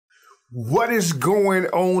What is going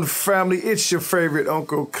on, family? It's your favorite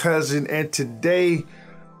Uncle Cousin, and today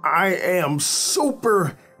I am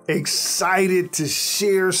super excited to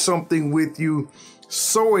share something with you.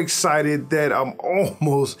 So excited that I'm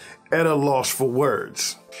almost at a loss for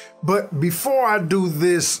words. But before I do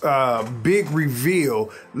this big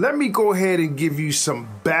reveal, let me go ahead and give you some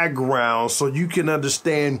background so you can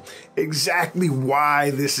understand exactly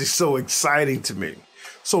why this is so exciting to me.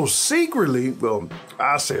 So secretly, well,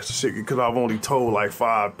 I say it's a secret because I've only told like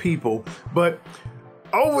 5 people, but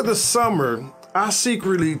over the summer, I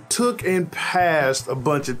secretly took and passed a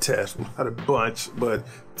bunch of tests. Not a bunch, but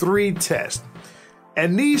 3 tests.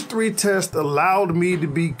 And these 3 tests allowed me to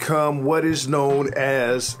become what is known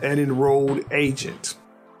as an enrolled agent.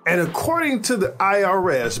 And according to the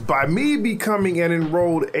IRS, by me becoming an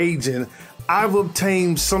enrolled agent, I've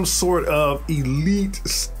obtained some sort of elite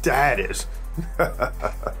status.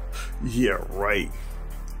 Yeah, right.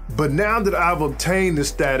 But now that I've obtained the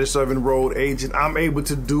status of enrolled agent, I'm able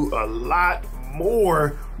to do a lot more,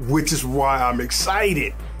 which is why I'm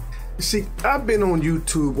excited. You see, I've been on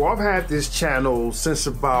YouTube, or I've had this channel since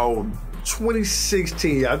about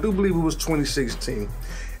 2016. I do believe it was 2016.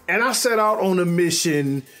 And I set out on a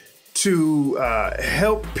mission to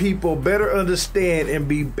help people better understand and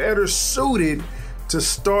be better suited to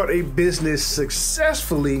start a business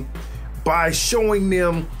successfully by showing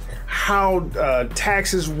them how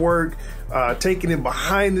taxes work, taking them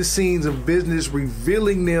behind the scenes of business,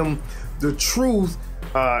 revealing them the truth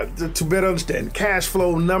to better understand cash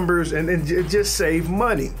flow numbers and just save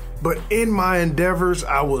money. But in my endeavors,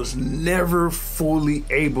 I was never fully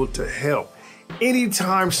able to help.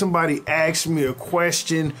 Anytime somebody asked me a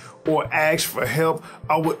question or asked for help,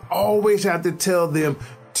 I would always have to tell them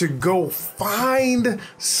to go find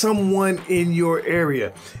someone in your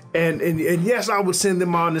area. And yes, I would send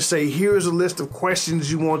them on to say, here's a list of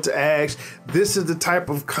questions you want to ask. This is the type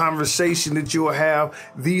of conversation that you'll have.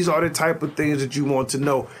 These are the type of things that you want to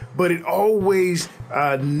know. But it always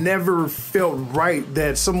never felt right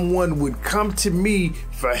that someone would come to me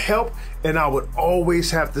for help and I would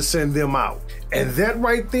always have to send them out. And that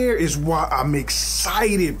right there is why I'm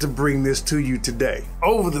excited to bring this to you today.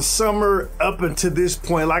 Over the summer, up until this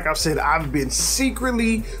point, like I said, I've been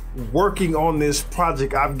secretly working on this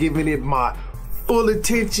project. I've given it my full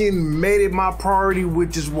attention, made it my priority,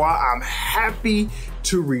 which is why I'm happy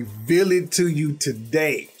to reveal it to you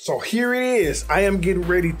today. So here it is. I am getting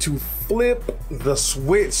ready to flip the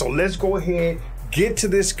switch. So let's go ahead, get to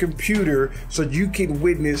this computer so you can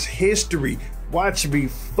witness history. Watch me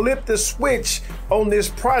flip the switch on this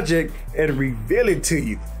project and reveal it to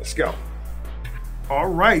you. Let's go. All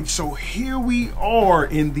right, so here we are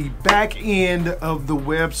in the back end of the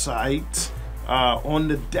website on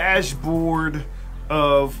the dashboard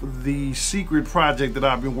of the secret project that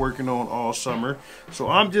I've been working on all summer. So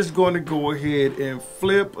I'm just going to go ahead and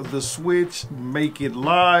flip the switch, make it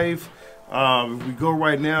live. If we go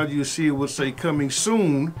right now, you'll see it will say coming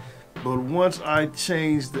soon. But once I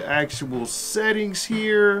change the actual settings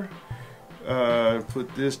here,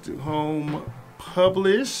 put this to home,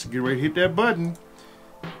 publish, get ready to hit that button,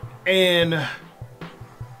 and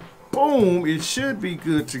boom, it should be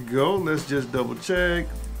good to go. Let's just double check,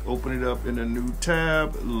 open it up in a new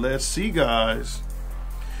tab. Let's see, guys.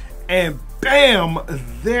 And bam,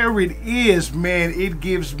 there it is, man. It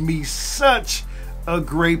gives me such a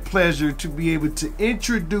great pleasure to be able to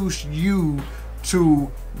introduce you to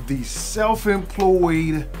the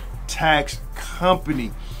Self-Employed Tax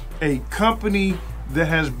Company, a company that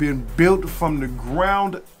has been built from the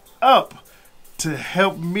ground up to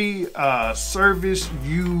help me service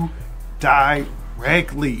you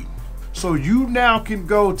directly. So you now can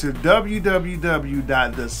go to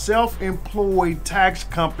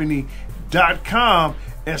www.theselfemployedtaxcompany.com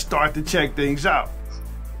and start to check things out.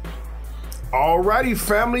 Alrighty,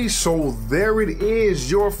 family, so there it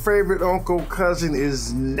is. Your favorite Uncle Cousin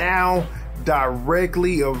is now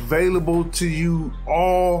directly available to you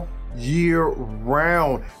all year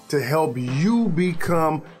round to help you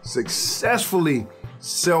become successfully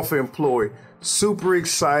self-employed. Super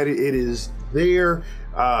excited. It is there.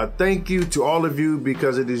 Thank you to all of you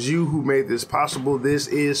because it is you who made this possible. This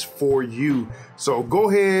is for you. So go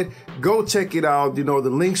ahead, go check it out. You know, the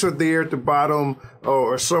links are there at the bottom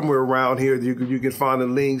or somewhere around here. You can find the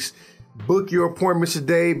links. Book your appointments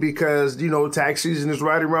today because, you know, tax season is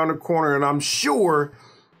right around the corner and I'm sure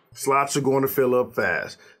slots are going to fill up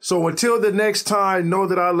fast. So until the next time, know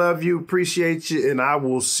that I love you, appreciate you, and I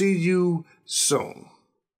will see you soon.